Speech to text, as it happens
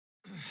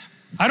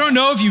I don't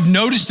know if you've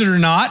noticed it or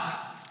not,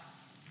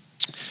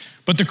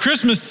 but the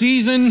Christmas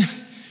season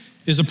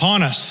is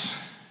upon us.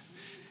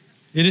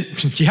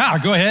 Yeah,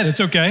 go ahead,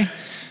 it's okay.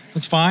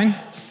 That's fine.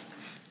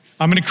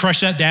 I'm gonna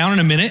crush that down in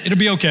a minute, it'll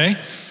be okay.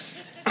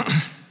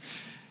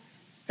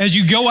 As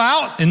you go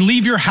out and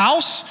leave your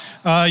house,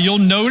 you'll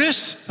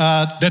notice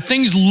that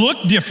things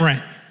look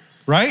different,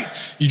 right?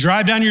 You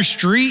drive down your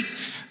street,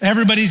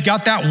 everybody's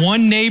got that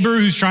one neighbor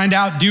who's trying to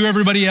outdo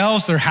everybody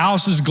else. Their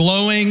house is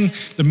glowing,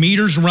 the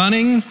meter's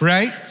running,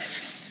 right?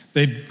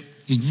 They've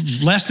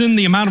lessened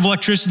the amount of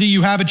electricity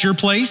you have at your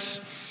place.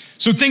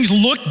 So things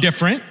look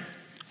different.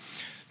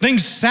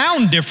 Things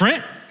sound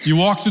different. You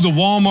walk through the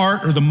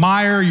Walmart or the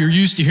Meijer, you're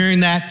used to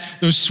hearing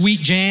those sweet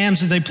jams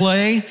that they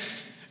play,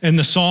 and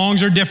the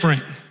songs are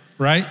different,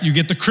 right? You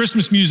get the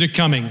Christmas music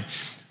coming.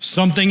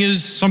 Something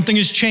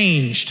is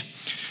changed.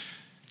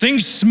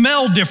 Things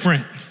smell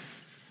different.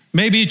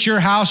 Maybe at your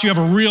house you have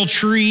a real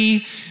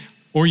tree,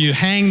 or you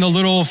hang the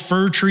little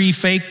fir tree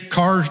fake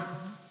car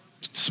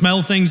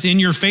smell things in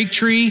your fake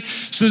tree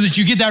so that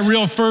you get that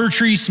real fir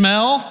tree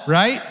smell,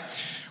 right?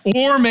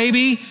 Or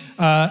maybe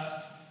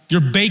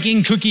you're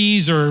baking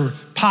cookies or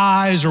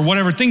pies or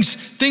whatever. Things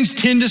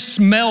tend to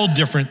smell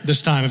different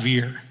this time of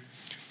year.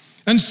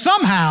 And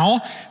somehow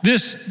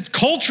this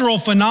cultural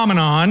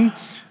phenomenon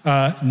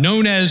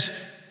known as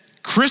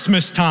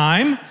Christmas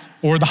time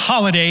or the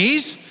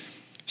holidays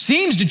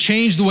seems to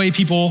change the way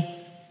people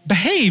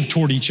behave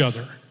toward each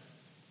other.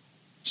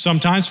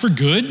 Sometimes for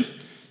good,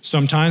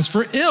 sometimes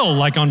for ill,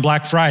 like on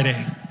Black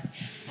Friday.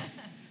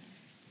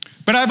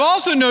 But I've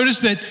also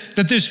noticed that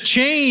this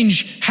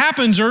change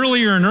happens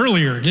earlier and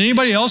earlier. Did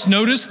anybody else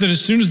notice that as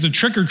soon as the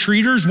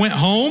trick-or-treaters went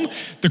home,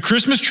 the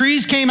Christmas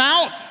trees came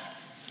out?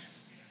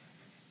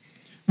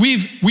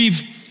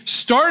 We've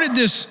started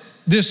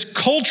this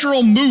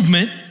cultural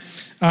movement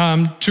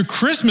to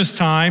Christmas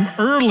time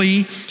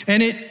early,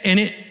 and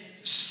it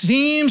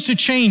seems to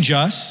change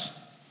us,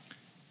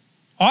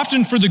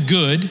 often for the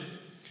good.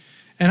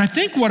 And I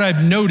think what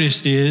I've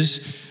noticed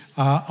is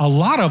a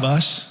lot of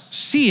us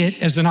see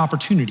it as an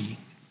opportunity.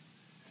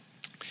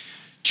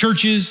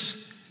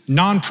 Churches,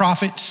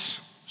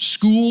 nonprofits,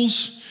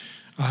 schools,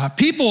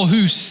 people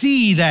who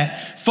see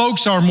that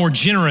folks are more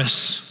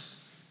generous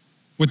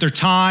with their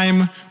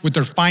time, with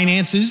their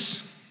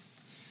finances.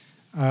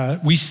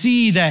 We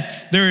see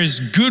that there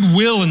is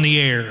goodwill in the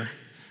air.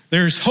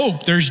 There's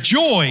hope, there's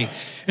joy.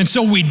 And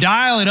so we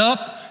dial it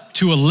up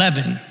to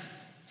 11.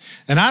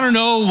 And I don't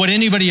know what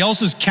anybody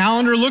else's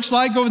calendar looks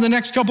like over the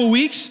next couple of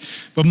weeks,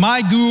 but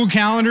my Google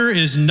Calendar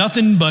is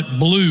nothing but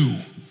blue,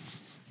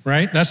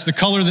 right? That's the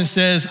color that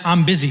says,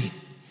 I'm busy.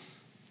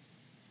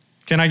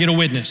 Can I get a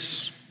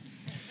witness?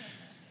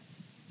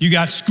 You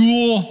got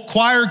school,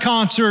 choir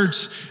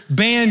concerts,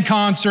 band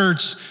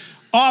concerts,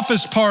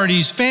 office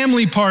parties,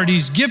 family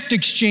parties, gift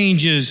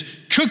exchanges,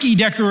 cookie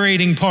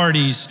decorating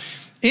parties.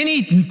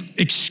 Any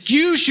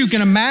excuse you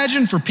can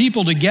imagine for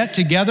people to get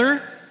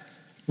together,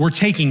 we're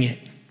taking it.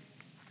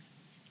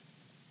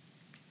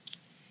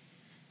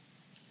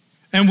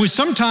 And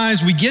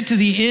sometimes we get to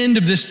the end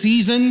of this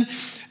season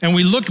and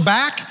we look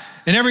back,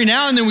 and every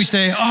now and then we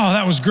say, oh,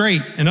 that was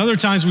great. And other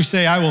times we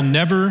say, I will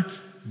never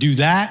do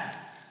that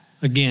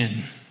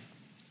again.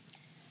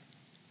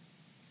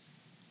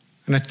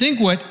 And I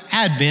think what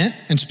Advent,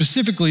 and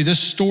specifically this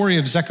story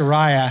of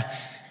Zechariah,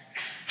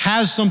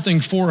 has something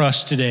for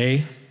us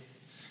today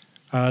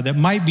that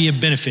might be a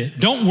benefit.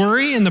 Don't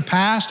worry, in the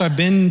past I've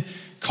been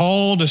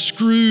called a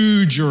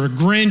Scrooge or a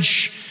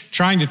Grinch,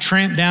 trying to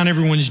tramp down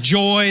everyone's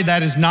joy.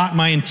 That is not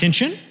my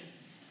intention.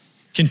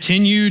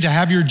 Continue to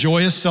have your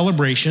joyous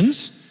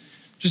celebrations.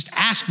 Just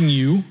asking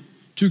you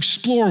to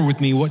explore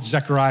with me what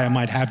Zechariah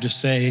might have to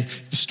say,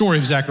 the story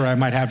of Zechariah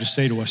might have to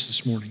say to us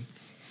this morning.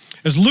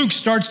 As Luke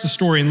starts the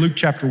story in Luke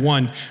chapter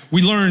 1,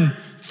 we learn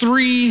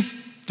 3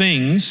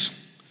 things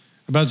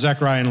about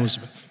Zechariah and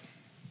Elizabeth,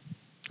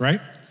 right?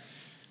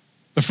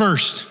 The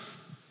first,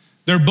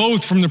 they're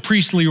both from the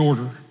priestly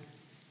order,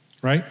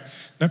 right?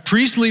 That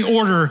priestly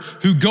order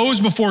who goes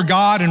before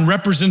God and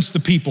represents the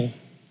people.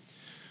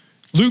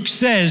 Luke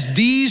says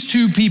these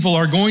 2 people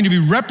are going to be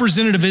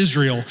representative of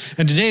Israel,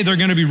 and today they're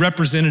going to be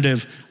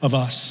representative of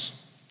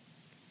us.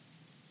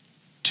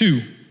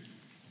 2,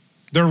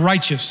 they're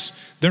righteous,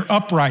 they're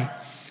upright.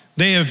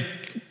 They have,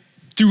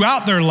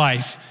 throughout their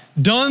life,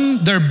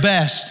 done their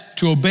best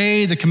to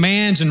obey the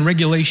commands and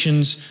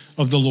regulations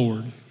of the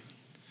Lord.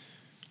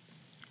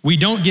 We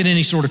don't get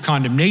any sort of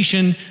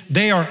condemnation.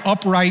 They are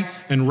upright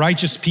and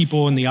righteous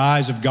people in the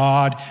eyes of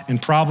God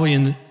and probably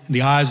in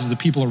the eyes of the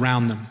people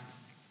around them.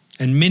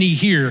 And many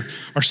here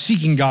are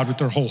seeking God with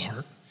their whole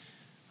heart.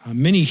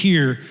 Many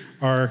here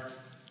are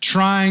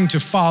trying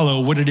to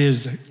follow what it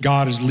is that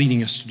God is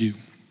leading us to do.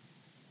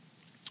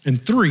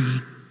 And 3,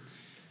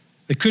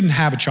 they couldn't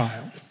have a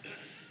child.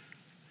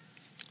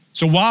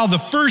 So while the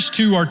first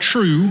 2 are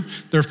true,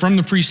 they're from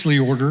the priestly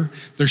order,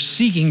 they're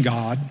seeking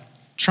God,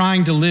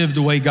 trying to live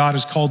the way God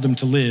has called them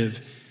to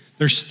live,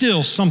 there's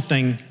still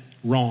something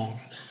wrong,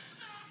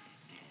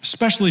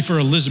 especially for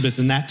Elizabeth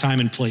in that time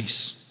and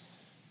place.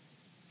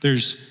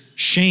 There's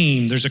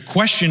shame. There's a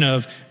question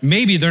of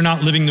maybe they're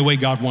not living the way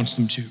God wants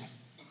them to.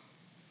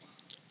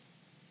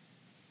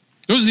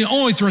 Those are the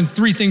only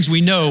three things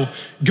we know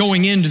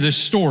going into this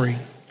story.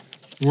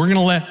 We're going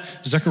to let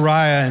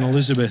Zechariah and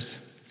Elizabeth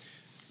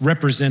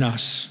represent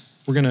us.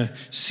 We're going to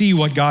see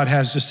what God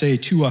has to say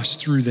to us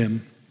through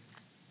them.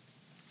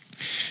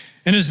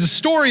 And as the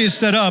story is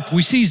set up,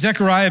 we see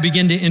Zechariah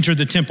begin to enter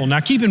the temple. Now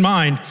keep in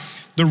mind,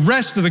 the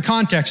rest of the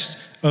context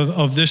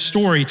of this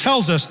story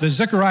tells us that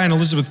Zechariah and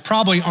Elizabeth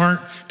probably aren't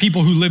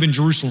people who live in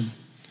Jerusalem,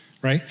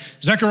 right?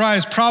 Zechariah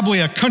is probably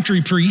a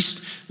country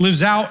priest,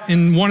 lives out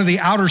in one of the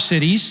outer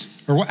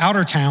cities or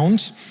outer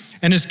towns,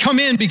 and has come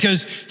in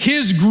because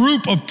his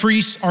group of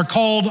priests are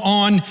called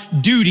on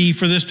duty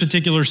for this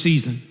particular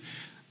season.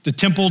 The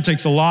temple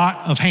takes a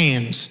lot of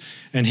hands,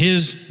 and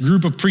his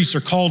group of priests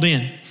are called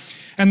in.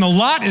 And the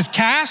lot is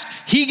cast.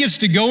 He gets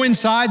to go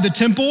inside the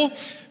temple,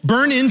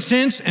 burn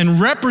incense, and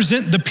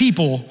represent the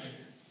people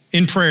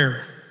in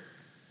prayer.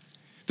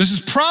 This is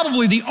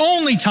probably the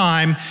only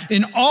time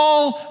in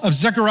all of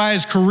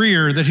Zechariah's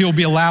career that he'll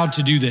be allowed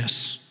to do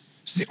this.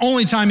 It's the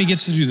only time he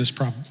gets to do this,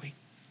 probably.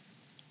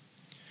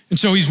 And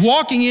so he's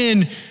walking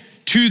in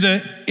to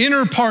the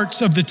inner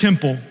parts of the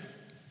temple.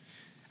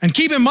 And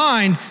keep in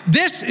mind,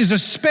 this is a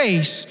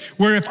space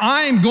where if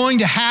I am going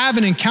to have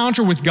an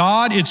encounter with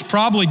God, it's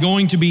probably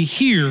going to be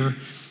here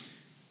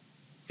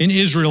in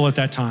Israel at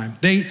that time.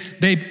 They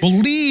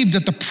believed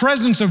that the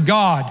presence of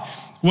God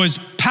was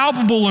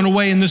palpable in a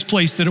way in this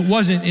place that it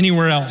wasn't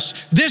anywhere else.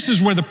 This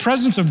is where the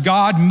presence of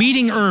God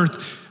meeting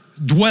earth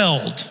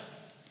dwelled,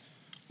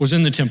 was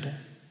in the temple.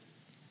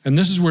 And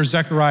this is where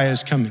Zechariah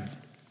is coming.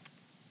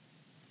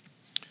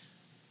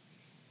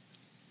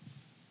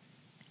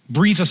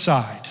 Brief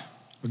aside,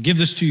 I'll give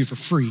this to you for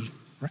free,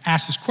 or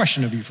ask this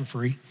question of you for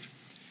free.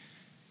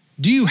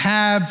 Do you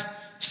have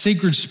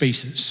sacred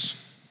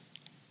spaces?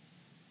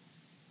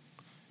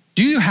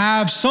 Do you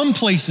have some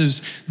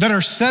places that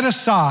are set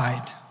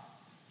aside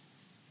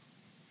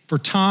for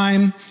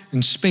time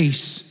and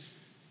space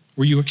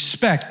where you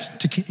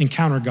expect to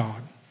encounter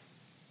God?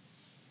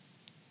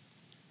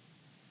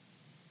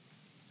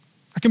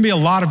 It can be a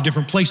lot of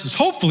different places.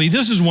 Hopefully,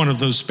 this is one of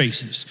those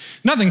spaces.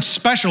 Nothing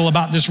special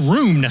about this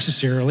room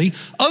necessarily,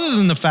 other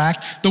than the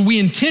fact that we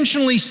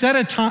intentionally set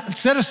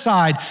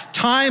aside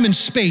time and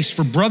space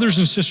for brothers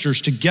and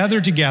sisters to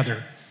gather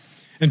together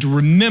and to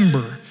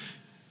remember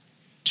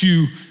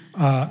to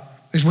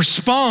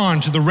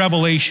respond to the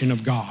revelation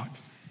of God.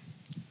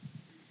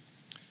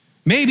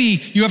 Maybe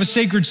you have a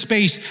sacred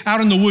space out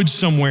in the woods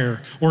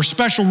somewhere, or a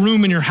special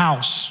room in your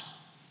house,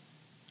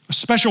 a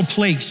special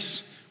place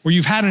where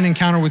you've had an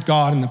encounter with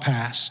God in the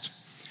past.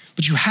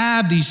 But you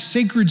have these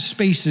sacred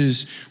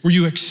spaces where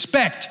you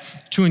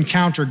expect to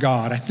encounter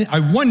God. I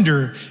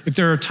wonder if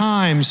there are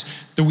times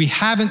that we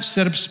haven't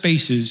set up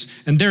spaces,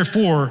 and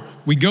therefore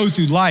we go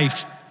through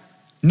life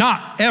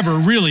not ever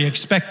really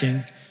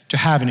expecting to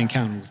have an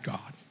encounter with God.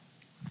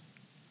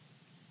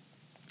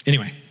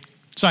 Anyway,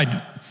 side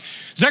note.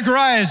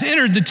 Zechariah has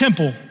entered the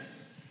temple.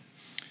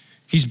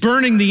 He's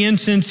burning the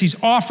incense. He's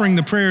offering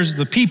the prayers of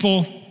the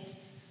people.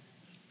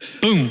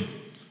 Boom.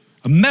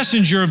 A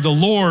messenger of the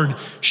Lord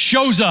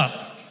shows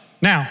up.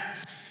 Now,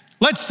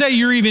 let's say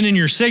you're even in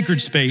your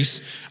sacred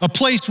space, a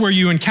place where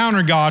you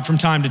encounter God from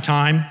time to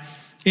time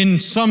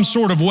in some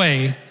sort of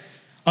way.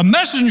 A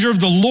messenger of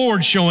the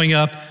Lord showing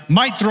up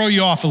might throw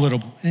you off a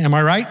little. Am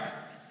I right?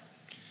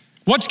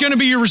 What's going to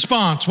be your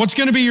response? What's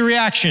going to be your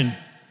reaction?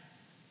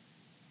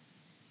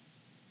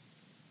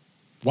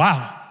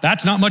 Wow,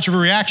 that's not much of a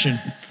reaction.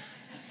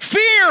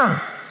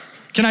 Fear.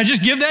 Can I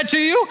just give that to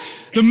you?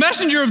 The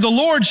messenger of the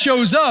Lord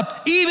shows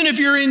up. Even if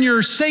you're in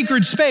your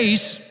sacred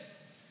space,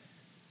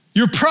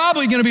 you're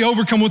probably going to be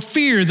overcome with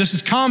fear. This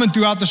is common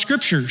throughout the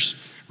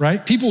scriptures,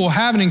 right? People will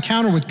have an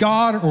encounter with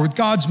God or with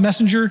God's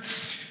messenger,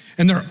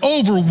 and they're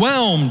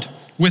overwhelmed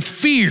with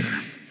fear.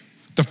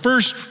 The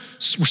first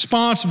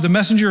response of the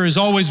messenger is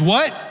always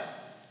what?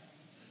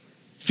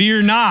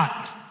 Fear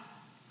not,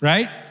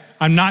 right?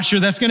 I'm not sure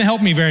that's going to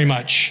help me very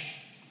much.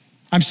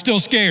 I'm still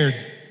scared.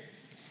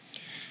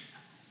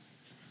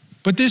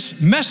 But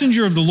this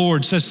messenger of the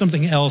Lord says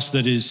something else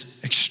that is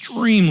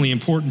extremely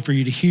important for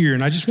you to hear,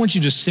 and I just want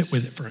you to sit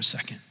with it for a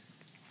second.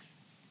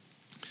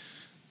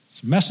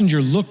 This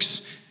messenger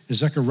looks at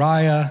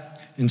Zechariah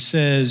and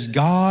says,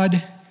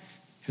 God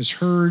has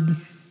heard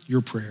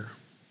your prayer.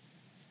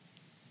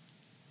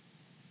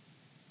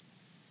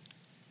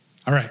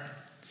 All right.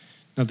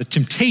 Now the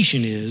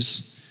temptation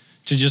is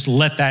to just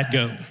let that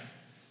go.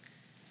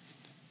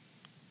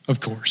 Of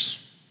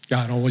course,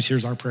 God always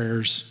hears our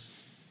prayers.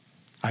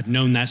 I've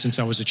known that since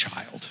I was a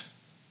child.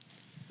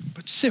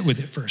 But sit with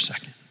it for a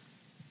second.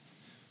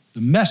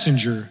 The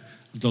messenger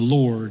of the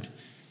Lord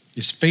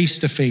is face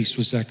to face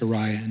with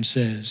Zechariah and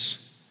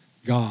says,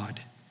 God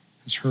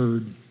has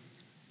heard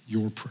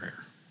your prayer.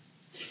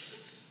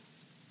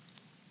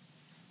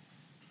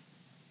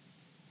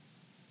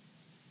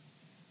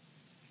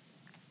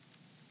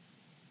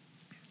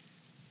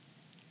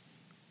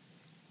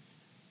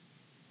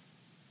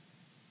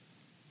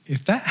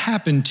 If that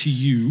happened to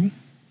you,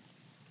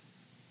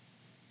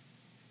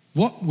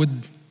 what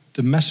would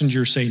the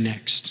messenger say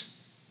next?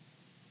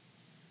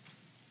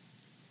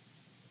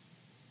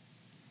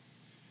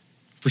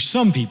 For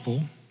some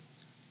people,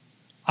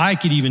 I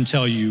could even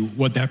tell you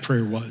what that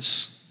prayer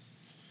was.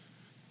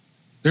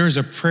 There is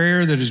a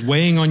prayer that is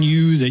weighing on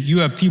you, that you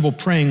have people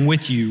praying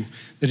with you,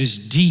 that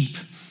is deep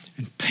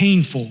and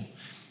painful.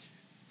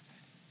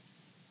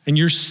 And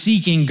you're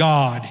seeking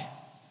God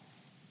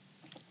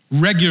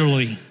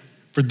regularly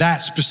for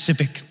that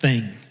specific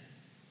thing.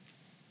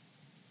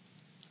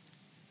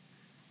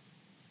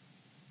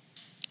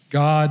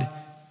 God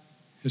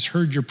has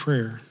heard your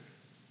prayer.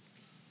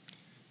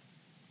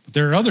 But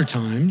there are other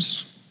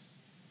times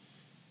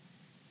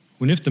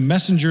when if the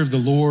messenger of the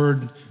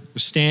Lord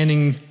was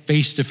standing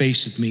face to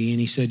face with me and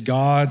he said,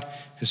 God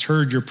has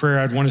heard your prayer,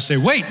 I'd want to say,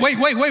 wait.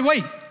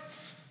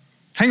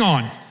 Hang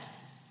on.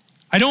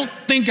 I don't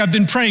think I've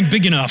been praying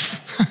big enough.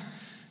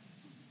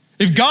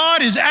 If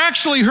God has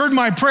actually heard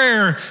my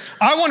prayer,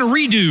 I want to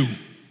redo.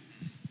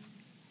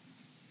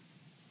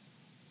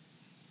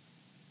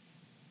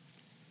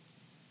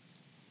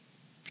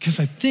 Because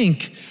I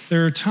think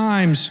there are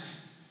times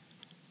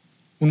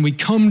when we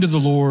come to the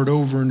Lord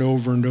over and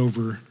over and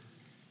over,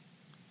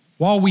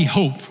 while we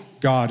hope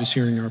God is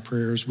hearing our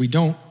prayers, we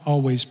don't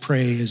always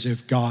pray as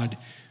if God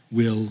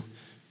will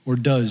or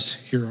does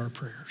hear our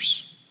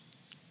prayers.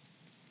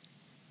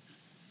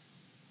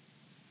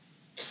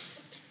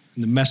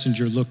 And the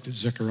messenger looked at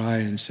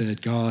Zechariah and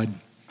said, God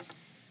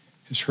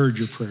has heard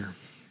your prayer.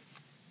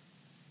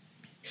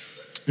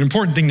 An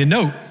important thing to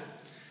note,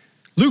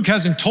 Luke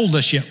hasn't told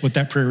us yet what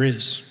that prayer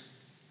is.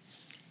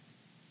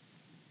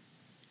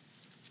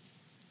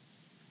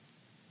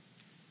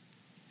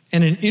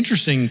 And an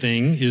interesting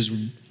thing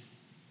is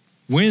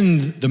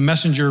when the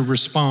messenger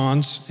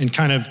responds and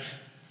kind of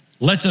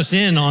lets us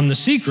in on the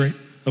secret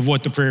of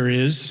what the prayer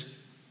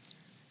is,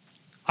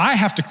 I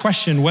have to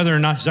question whether or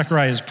not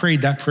Zechariah has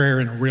prayed that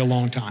prayer in a real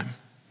long time.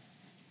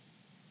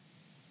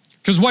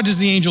 Because what does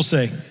the angel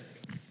say?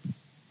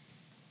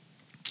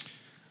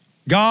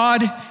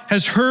 God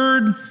has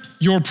heard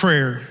your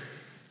prayer.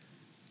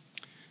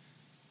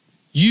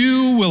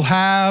 You will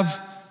have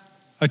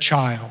a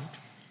child.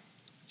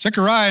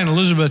 Zechariah and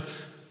Elizabeth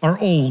are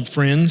old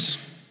friends.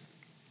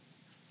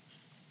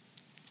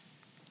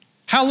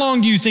 How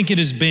long do you think it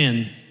has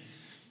been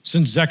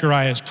since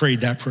Zechariah has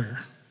prayed that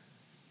prayer?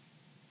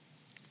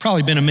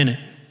 Probably been a minute.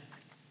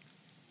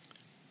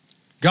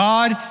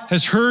 God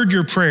has heard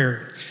your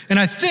prayer. And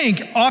I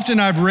think often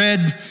I've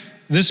read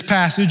this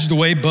passage the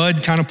way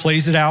Bud kind of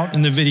plays it out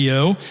in the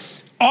video.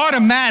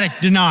 Automatic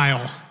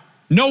denial.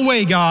 No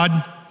way, God.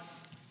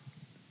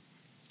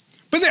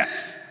 But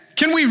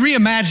can we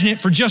reimagine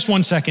it for just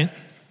 1 second?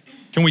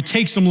 Can we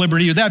take some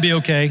liberty? Would that be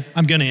okay?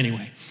 I'm gonna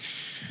anyway.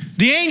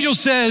 The angel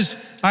says,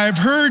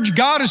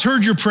 God has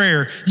heard your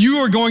prayer. You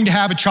are going to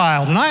have a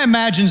child. And I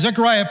imagine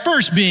Zechariah at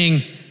first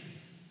being,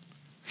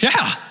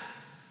 yeah,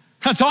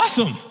 that's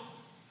awesome.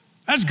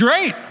 That's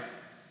great.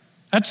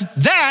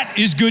 That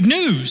is good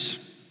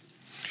news.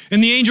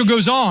 And the angel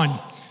goes on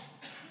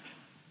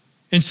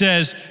and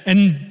says,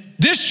 and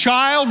this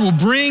child will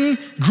bring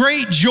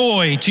great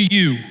joy to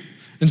you.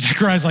 And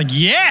Zechariah's like,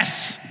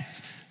 yes,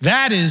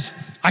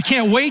 I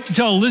can't wait to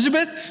tell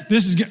Elizabeth,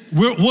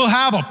 we'll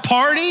have a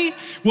party,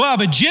 we'll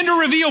have a gender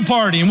reveal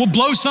party, and we'll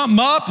blow something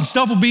up and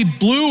stuff will be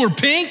blue or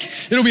pink.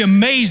 It'll be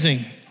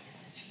amazing.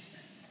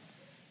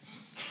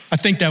 I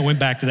think that went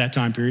back to that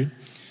time period.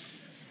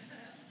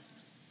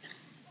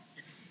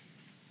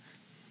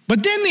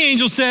 But then the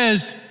angel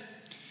says,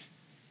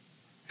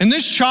 and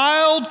this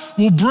child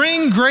will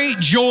bring great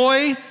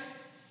joy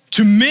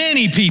to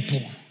many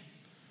people.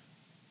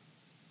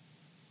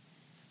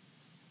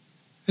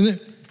 And then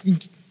you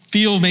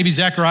feel maybe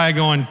Zechariah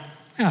going,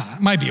 I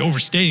might be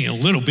overstating it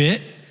a little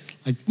bit.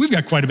 Like, we've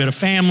got quite a bit of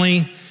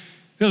family.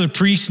 The other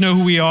priests know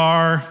who we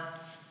are.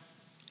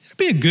 It'll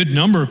be a good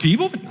number of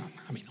people, but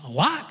a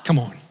lot, come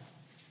on.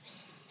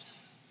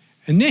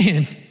 And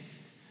then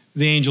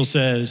the angel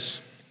says,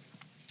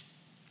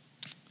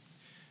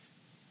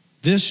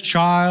 this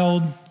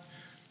child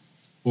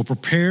will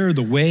prepare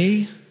the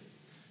way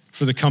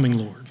for the coming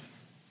Lord.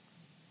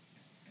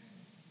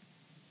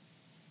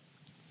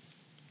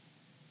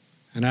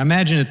 And I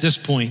imagine at this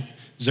point,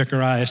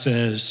 Zechariah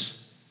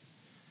says,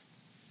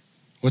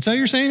 what's that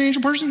you're saying,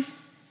 angel person?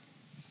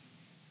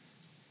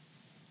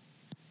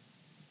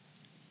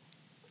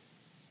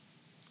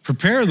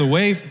 Prepare the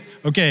way.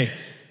 Okay,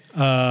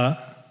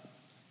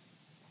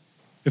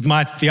 if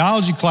my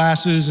theology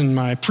classes and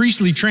my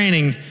priestly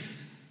training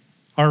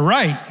are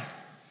right,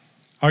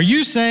 are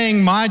you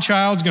saying my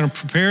child's going to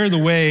prepare the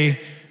way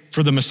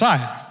for the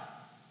Messiah?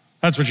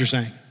 That's what you're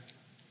saying.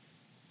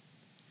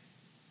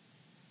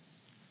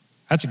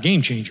 That's a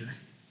game changer.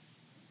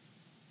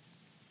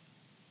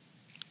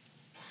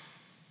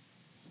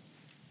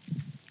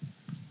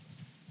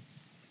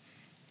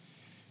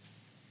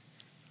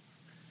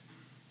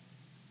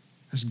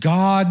 As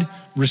God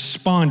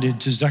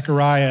responded to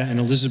Zechariah and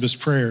Elizabeth's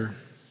prayer,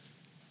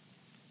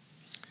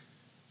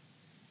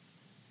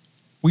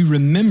 we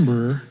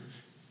remember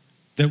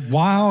that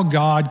while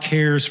God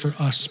cares for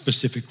us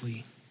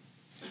specifically,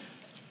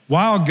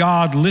 while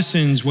God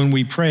listens when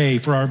we pray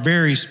for our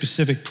very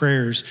specific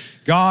prayers,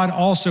 God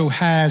also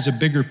has a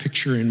bigger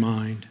picture in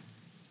mind.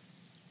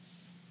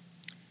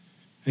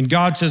 And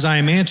God says, I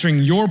am answering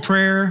your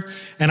prayer,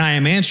 and I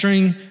am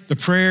answering the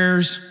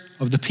prayers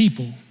of the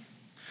people.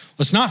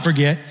 Let's not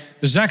forget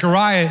that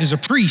Zechariah is a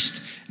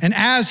priest, and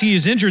as he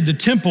has entered the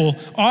temple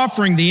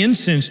offering the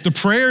incense, the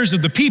prayers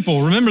of the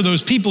people, remember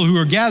those people who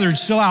are gathered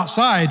still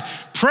outside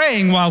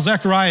praying while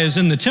Zechariah is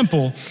in the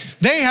temple,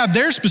 they have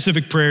their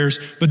specific prayers,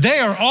 but they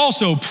are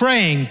also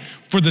praying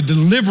for the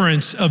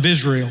deliverance of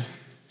Israel.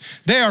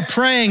 They are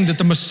praying that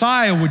the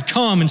Messiah would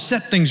come and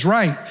set things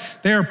right.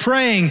 They are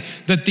praying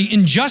that the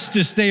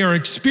injustice they are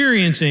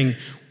experiencing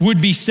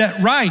would be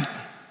set right.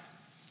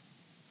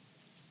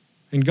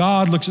 And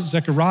God looks at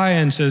Zechariah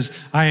and says,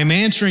 I am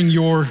answering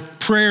your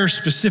prayer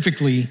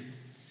specifically,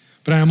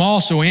 but I am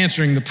also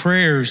answering the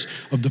prayers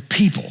of the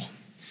people.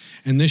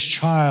 And this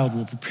child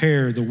will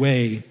prepare the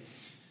way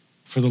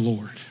for the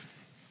Lord.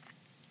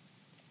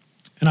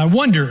 And I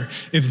wonder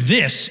if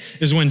this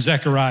is when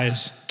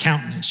Zechariah's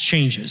countenance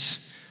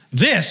changes.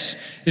 This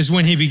is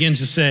when he begins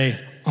to say,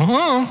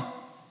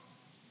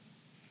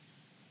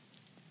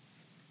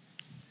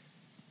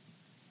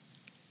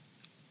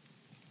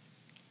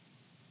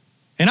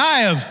 And I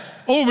have,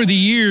 over the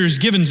years,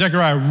 given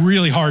Zechariah a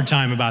really hard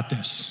time about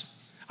this.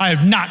 I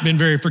have not been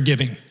very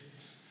forgiving,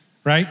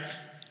 right?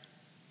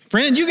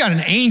 Friend, you got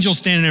an angel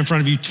standing in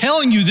front of you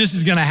telling you this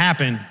is gonna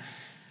happen,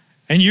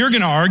 and you're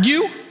gonna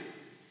argue?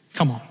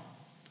 Come on,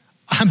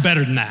 I'm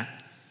better than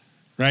that,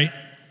 right?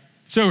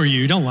 So are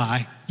you, don't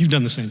lie. You've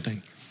done the same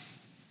thing.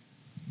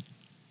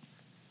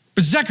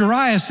 But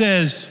Zechariah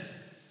says,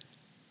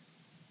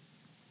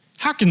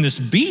 how can this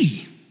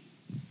be?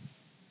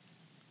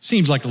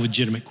 Seems like a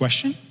legitimate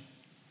question.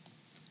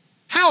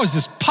 How is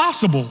this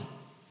possible?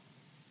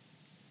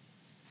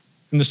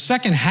 And the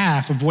second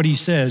half of what he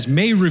says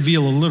may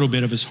reveal a little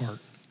bit of his heart.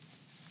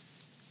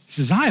 He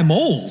says, I am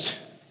old.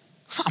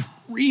 I'm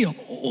real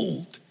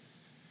old.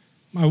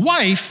 My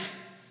wife,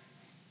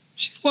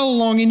 she's well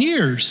along in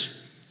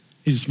years.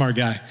 He's a smart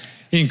guy.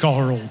 He didn't call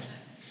her old.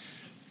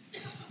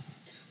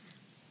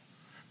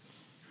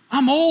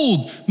 I'm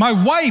old. My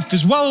wife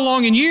is well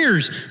along in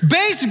years.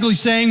 Basically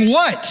saying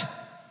what?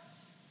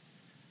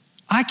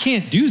 I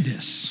can't do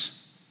this.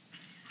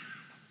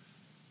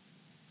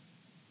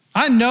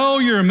 I know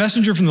you're a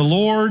messenger from the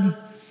Lord.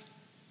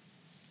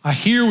 I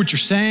hear what you're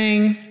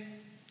saying,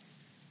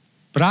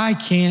 but I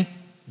can't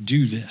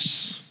do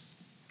this.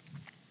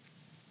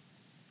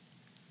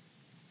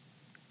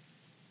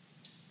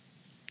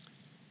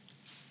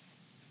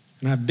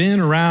 And I've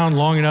been around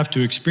long enough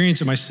to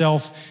experience it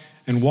myself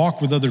and walk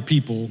with other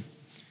people.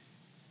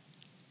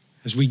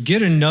 As we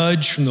get a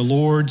nudge from the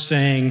Lord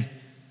saying,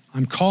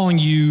 I'm calling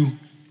you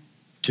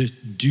to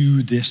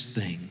do this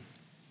thing.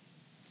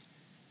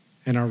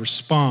 And our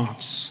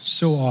response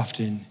so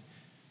often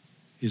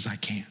is, I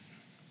can't.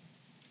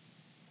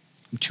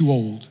 I'm too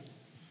old.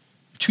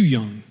 I'm too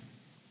young.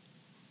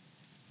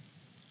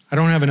 I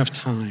don't have enough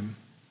time.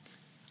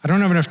 I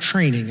don't have enough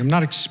training. I'm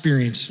not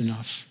experienced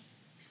enough.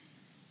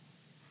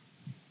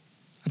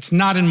 That's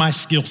not in my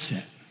skill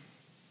set.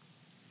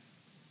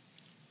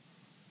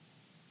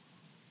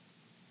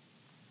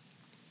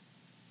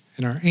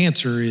 And our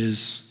answer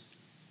is,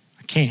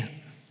 I can't.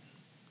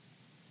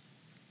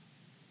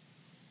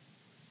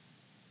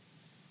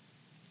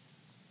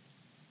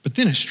 But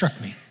then it struck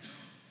me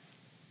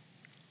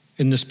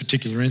in this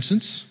particular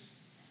instance.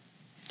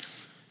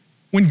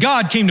 When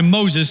God came to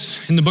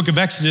Moses in the book of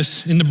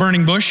Exodus in the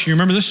burning bush, you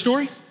remember this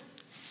story?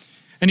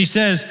 And he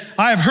says,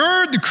 I have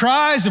heard the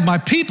cries of my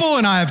people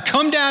and I have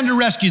come down to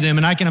rescue them.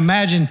 And I can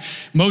imagine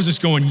Moses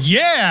going,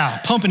 yeah,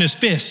 pumping his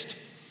fist.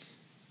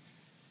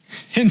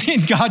 And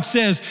then God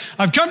says,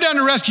 I've come down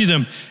to rescue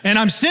them and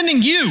I'm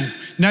sending you.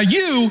 Now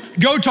you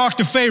go talk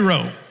to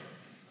Pharaoh.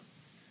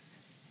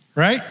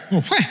 Right?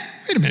 Well,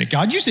 wait a minute,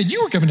 God, you said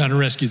you were coming down to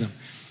rescue them.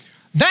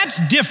 That's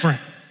different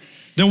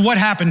than what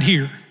happened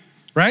here,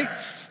 right?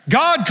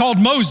 God called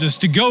Moses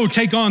to go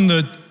take on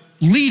the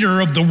leader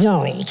of the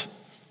world.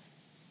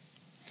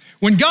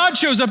 When God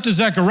shows up to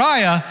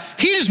Zechariah,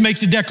 he just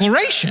makes a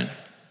declaration.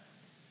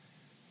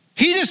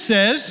 He just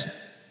says,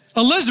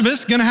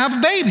 Elizabeth's gonna have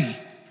a baby.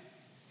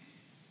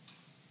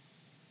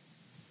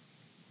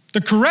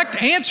 The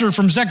correct answer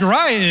from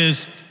Zechariah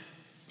is,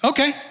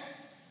 okay.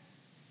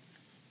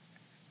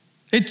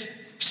 It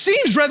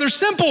seems rather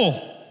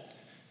simple.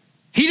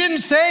 He didn't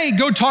say,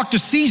 go talk to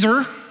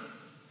Caesar.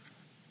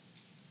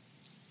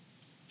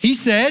 He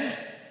said,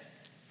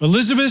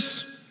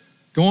 Elizabeth's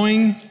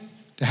going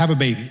to have a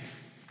baby.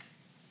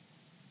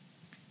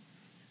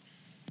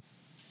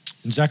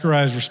 And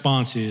Zechariah's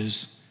response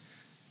is,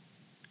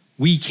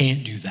 we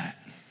can't do that.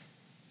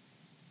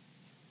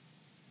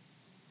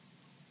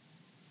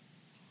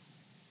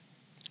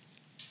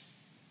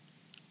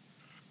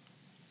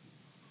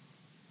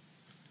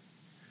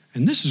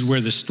 And this is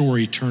where the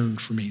story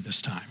turned for me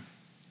this time.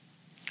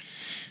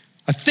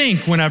 I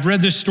think when I've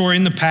read this story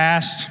in the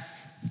past,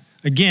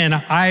 Again,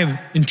 I've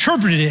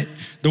interpreted it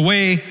the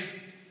way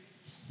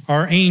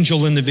our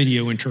angel in the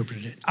video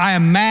interpreted it. I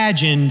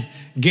imagined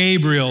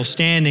Gabriel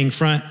standing in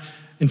front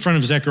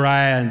of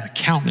Zechariah and the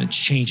countenance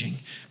changing,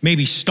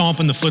 maybe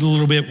stomping the foot a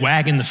little bit,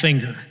 wagging the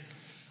finger,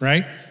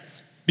 right?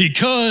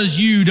 Because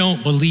you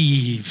don't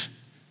believe,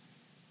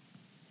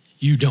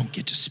 you don't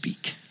get to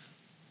speak.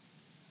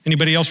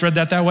 Anybody else read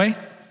that way?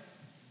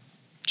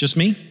 Just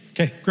me?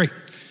 Okay, great.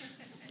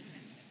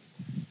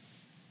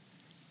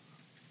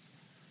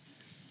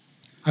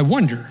 I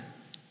wonder,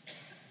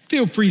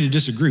 feel free to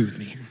disagree with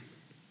me here,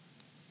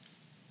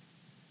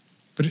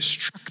 but it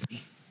struck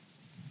me.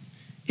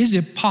 Is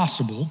it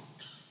possible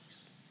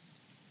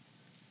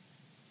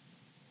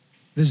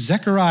that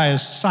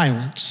Zechariah's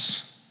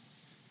silence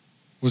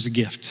was a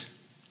gift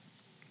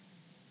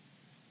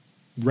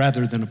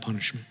rather than a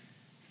punishment?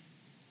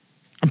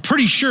 I'm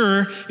pretty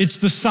sure it's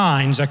the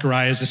sign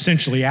Zechariah is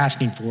essentially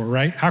asking for,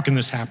 right? How can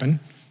this happen?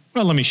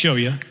 Well, let me show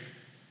you.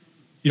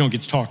 You don't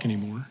get to talk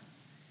anymore.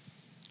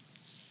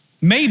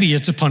 Maybe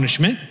it's a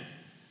punishment.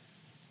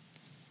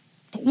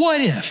 But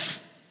what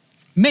if,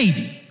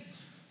 maybe,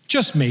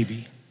 just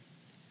maybe,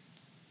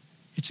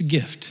 it's a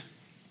gift?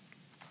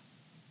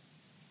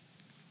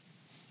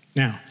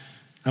 Now,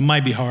 that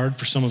might be hard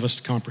for some of us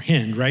to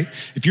comprehend, right?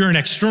 If you're an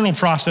external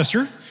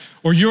processor,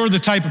 or you're the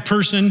type of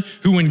person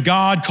who, when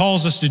God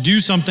calls us to do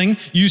something,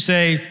 you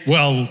say,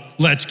 well,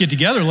 let's get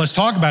together, let's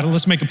talk about it,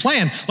 let's make a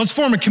plan, let's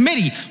form a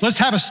committee, let's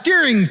have a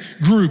steering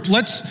group,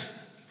 let's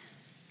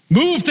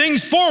move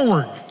things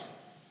forward.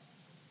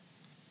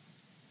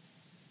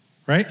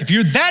 Right? If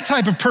you're that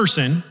type of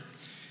person,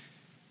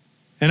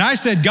 and I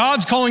said,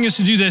 God's calling us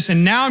to do this,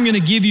 and now I'm going to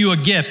give you a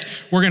gift.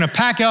 We're going to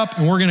pack up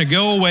and we're going to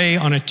go away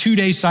on a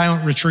 2-day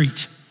silent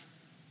retreat.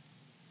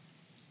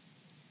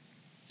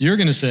 You're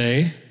going to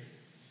say,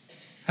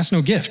 that's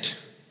no gift.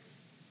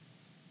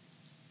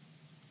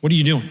 What are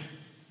you doing?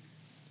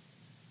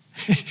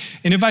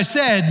 And if I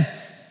said,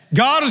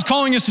 God is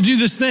calling us to do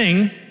this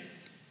thing,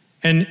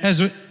 and as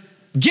a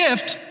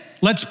gift,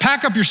 let's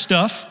pack up your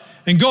stuff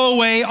and go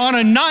away on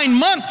a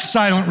 9-month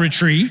silent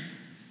retreat,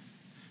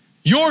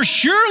 you're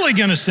surely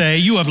going to say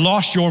you have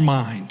lost your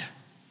mind.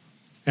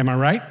 Am I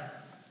right?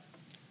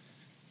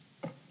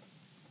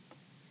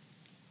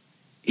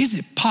 Is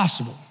it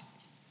possible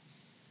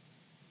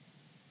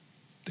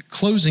that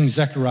closing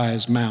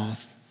Zechariah's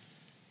mouth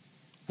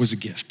was a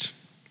gift?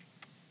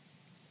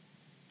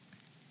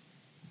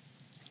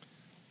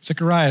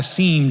 Zechariah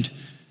seemed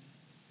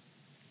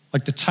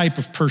like the type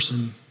of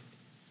person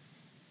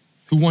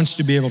who wants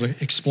to be able to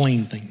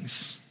explain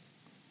things,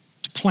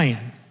 to plan,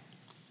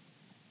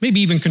 maybe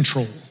even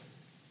control.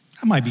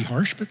 That might be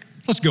harsh, but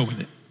let's go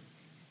with it.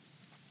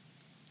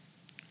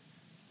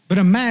 But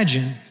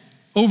imagine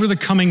over the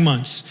coming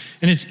months,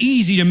 and it's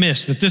easy to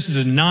miss that this is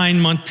a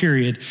 9-month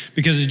period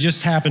because it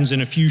just happens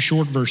in a few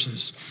short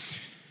verses.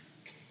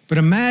 But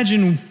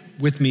imagine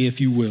with me, if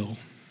you will,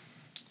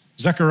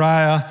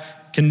 Zechariah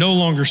can no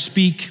longer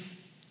speak.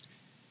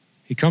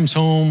 He comes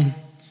home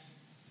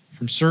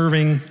from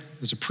serving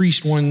as a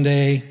priest one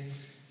day.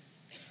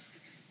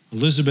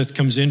 Elizabeth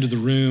comes into the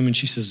room and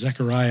she says,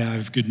 Zechariah, I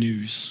have good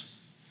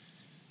news.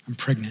 I'm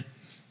pregnant.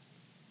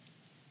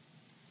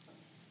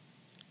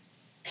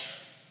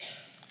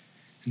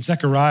 And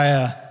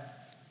Zechariah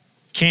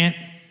can't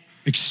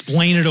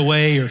explain it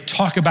away or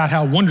talk about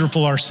how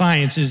wonderful our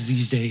science is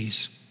these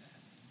days.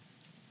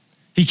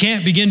 He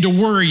can't begin to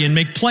worry and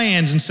make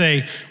plans and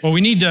say, well,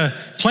 we need to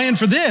plan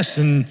for this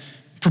and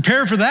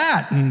prepare for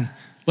that, and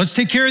let's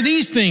take care of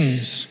these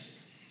things.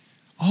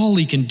 All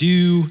he can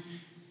do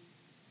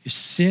is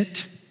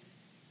sit,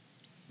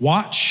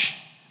 watch,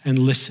 and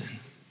listen.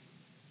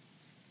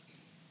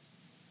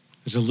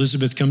 As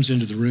Elizabeth comes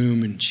into the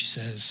room and she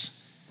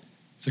says,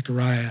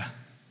 Zechariah,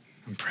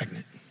 I'm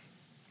pregnant.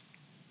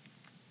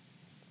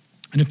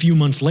 And a few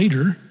months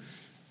later,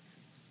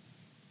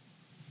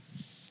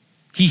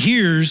 he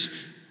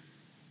hears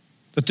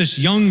that this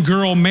young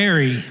girl,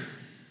 Mary,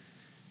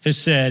 has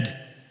said,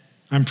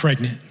 I'm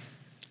pregnant.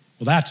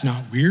 Well, that's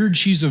not weird.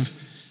 She's of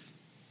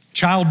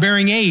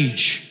childbearing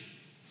age.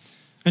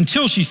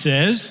 Until she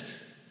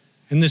says,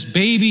 and this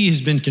baby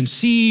has been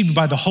conceived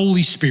by the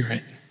Holy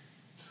Spirit.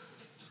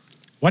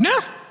 What now?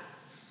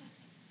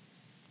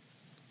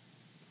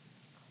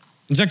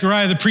 And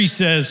Zechariah the priest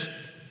says,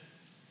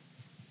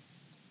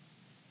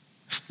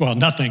 well,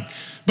 nothing.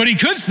 But he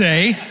could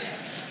say,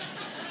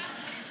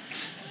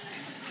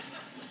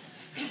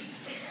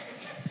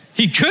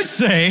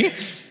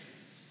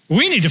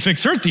 we need to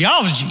fix her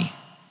theology.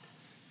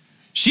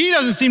 She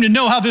doesn't seem to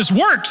know how this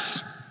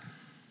works.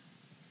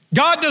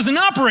 God doesn't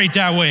operate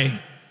that way.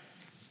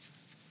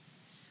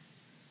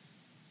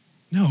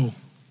 No.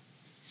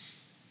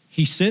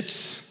 He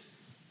sits,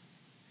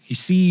 he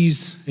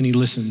sees, and he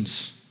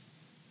listens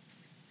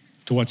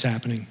to what's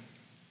happening.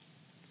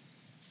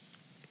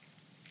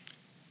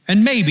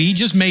 And maybe,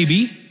 just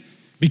maybe,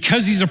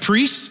 because he's a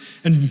priest,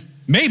 and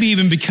maybe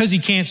even because he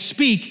can't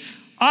speak,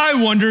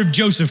 I wonder if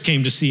Joseph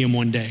came to see him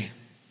one day.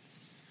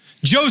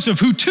 Joseph,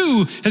 who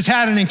too has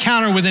had an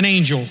encounter with an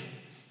angel.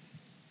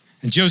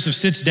 And Joseph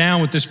sits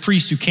down with this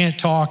priest who can't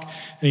talk,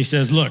 and he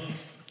says, look,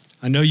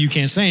 I know you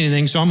can't say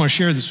anything, so I'm going to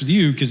share this with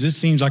you because it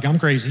seems like I'm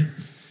crazy.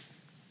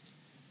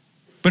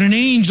 But an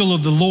angel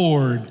of the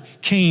Lord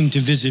came to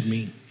visit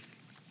me.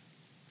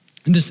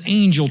 And this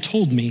angel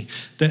told me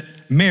that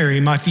Mary,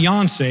 my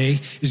fiance,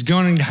 is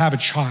going to have a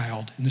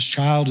child, and this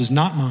child is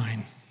not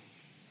mine.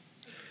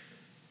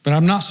 But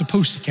I'm not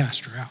supposed to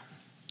cast her out.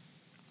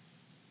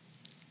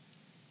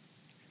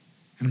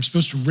 And I'm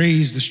supposed to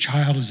raise this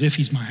child as if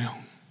he's my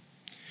own.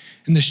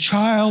 And this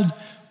child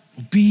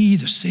will be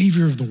the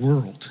Savior of the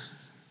world.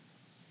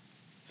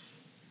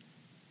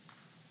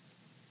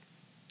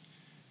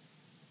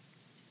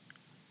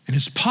 And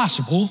it's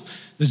possible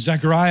that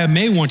Zechariah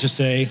may want to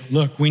say,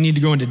 look, we need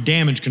to go into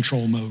damage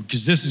control mode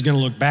because this is going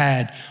to look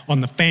bad on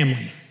the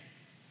family.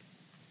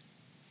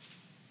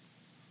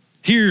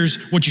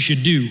 Here's what you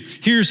should do.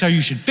 Here's how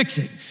you should fix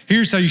it.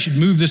 Here's how you should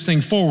move this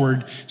thing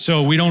forward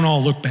so we don't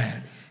all look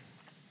bad.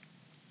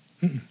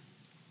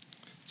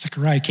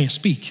 Zechariah can't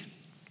speak.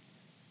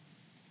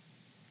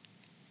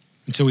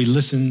 And so he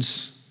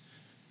listens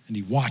and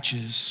he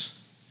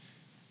watches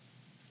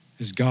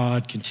as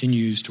God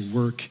continues to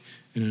work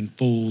and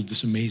unfold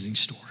this amazing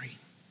story.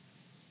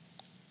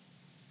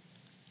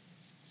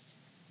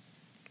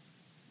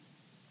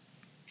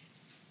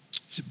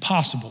 Is it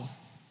possible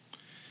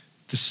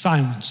the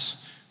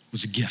silence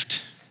was a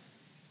gift?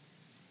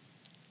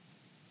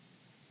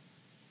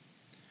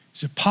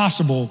 Is it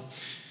possible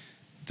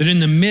that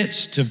in the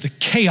midst of the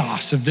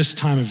chaos of this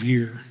time of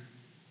year,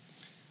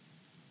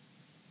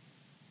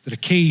 that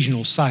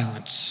occasional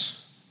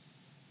silence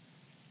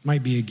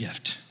might be a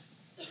gift?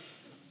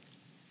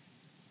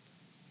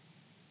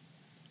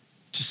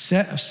 To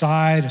set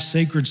aside a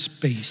sacred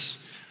space,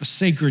 a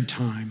sacred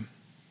time,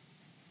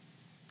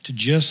 to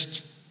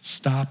just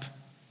stop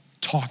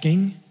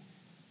talking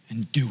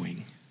and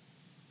doing,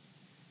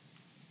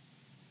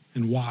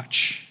 and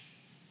watch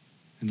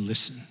and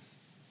listen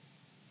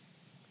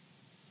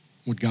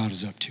what God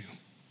is up to.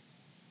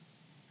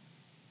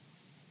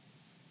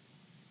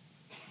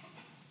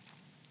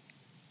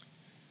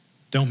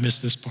 Don't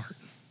miss this part.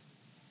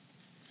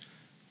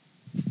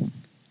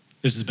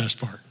 This is the best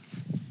part.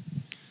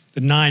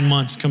 The 9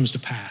 months comes to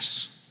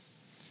pass.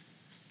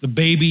 The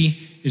baby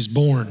is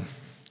born.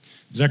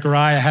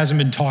 Zechariah hasn't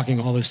been talking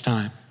all this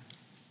time.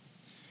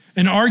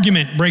 An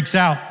argument breaks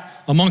out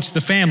amongst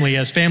the family,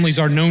 as families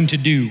are known to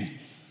do.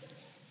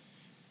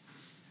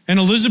 And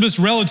Elizabeth's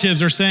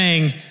relatives are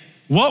saying,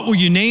 what will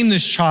you name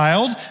this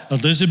child?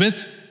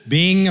 Elizabeth,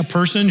 being a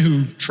person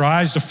who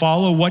tries to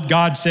follow what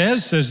God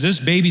says this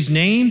baby's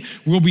name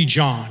will be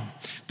John.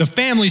 The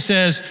family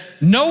says,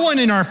 no one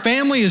in our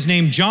family is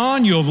named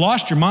John. You have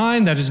lost your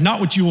mind. That is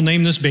not what you will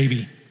name this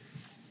baby.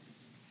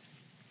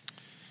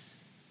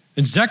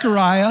 And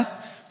Zechariah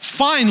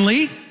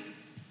finally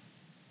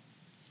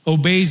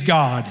obeys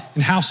God.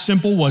 And how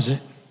simple was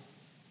it?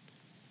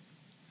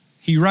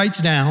 He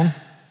writes down,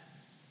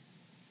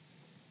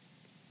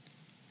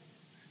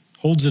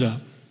 holds it up.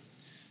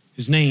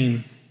 His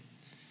name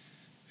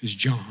is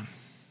John.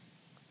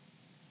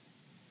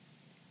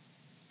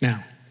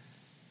 Now,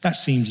 that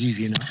seems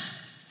easy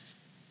enough.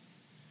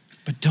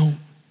 But don't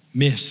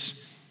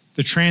miss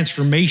the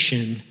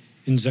transformation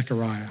in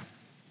Zechariah.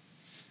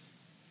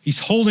 He's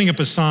holding up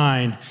a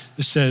sign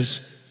that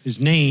says, his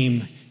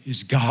name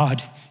is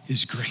God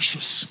is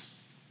gracious.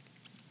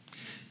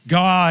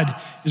 God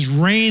is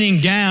raining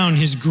down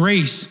his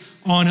grace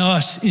on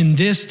us in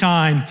this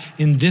time,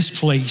 in this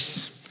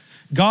place.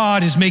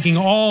 God is making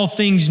all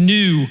things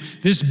new.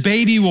 This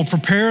baby will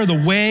prepare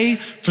the way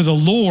for the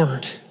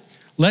Lord.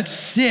 Let's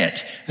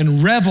sit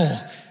and revel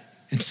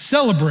and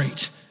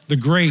celebrate the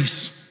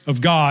grace of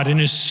God. And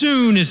as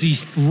soon as he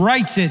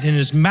writes it and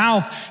his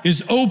mouth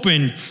is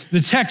open, the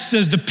text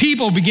says the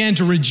people began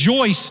to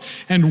rejoice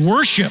and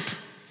worship.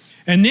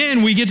 And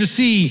then we get to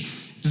see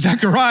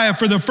Zechariah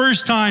for the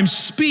first time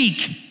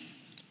speak.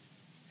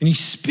 And he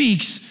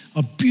speaks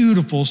a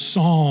beautiful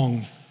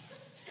song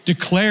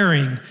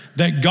declaring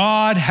that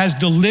God has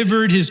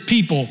delivered his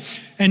people.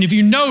 And if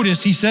you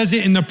notice, he says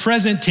it in the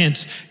present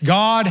tense.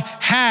 God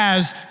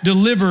has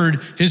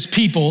delivered his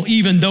people,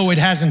 even though it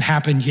hasn't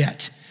happened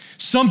yet.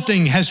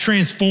 Something has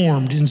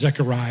transformed in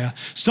Zechariah.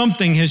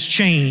 Something has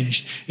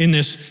changed in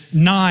this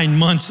 9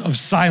 months of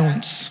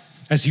silence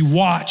as he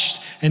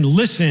watched and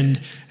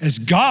listened as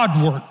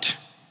God worked.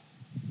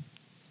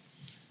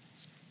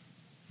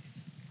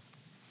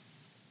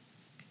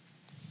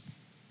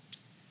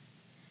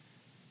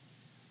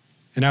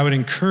 And I would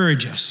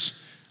encourage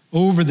us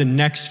over the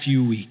next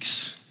few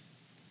weeks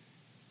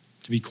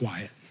to be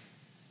quiet,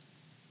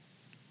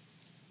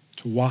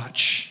 to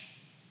watch,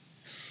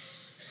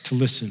 to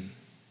listen,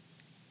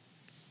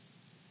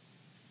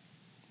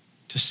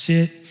 to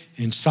sit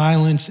in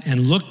silence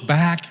and look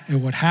back at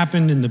what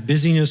happened in the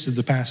busyness of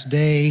the past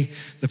day,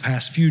 the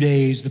past few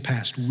days, the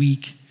past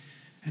week,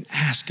 and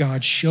ask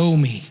God, show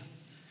me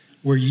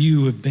where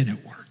you have been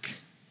at work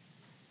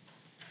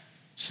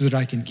so that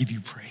I can give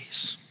you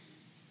praise.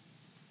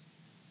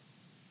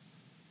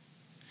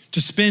 To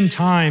spend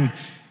time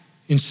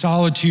in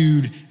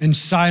solitude and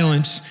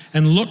silence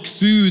and look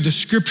through the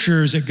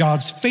scriptures at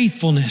God's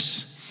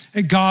faithfulness,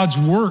 at God's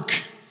work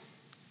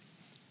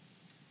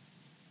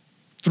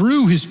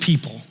through his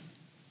people,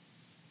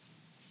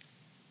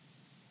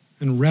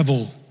 and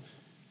revel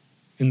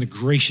in the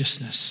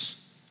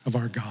graciousness of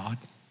our God.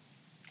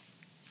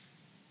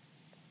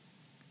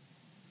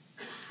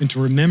 And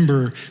to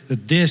remember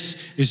that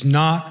this is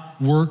not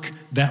work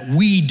that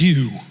we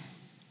do,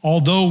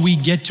 although we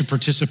get to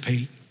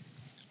participate.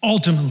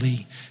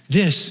 Ultimately,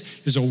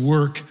 this is a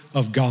work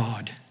of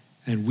God,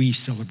 and we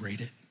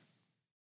celebrate it.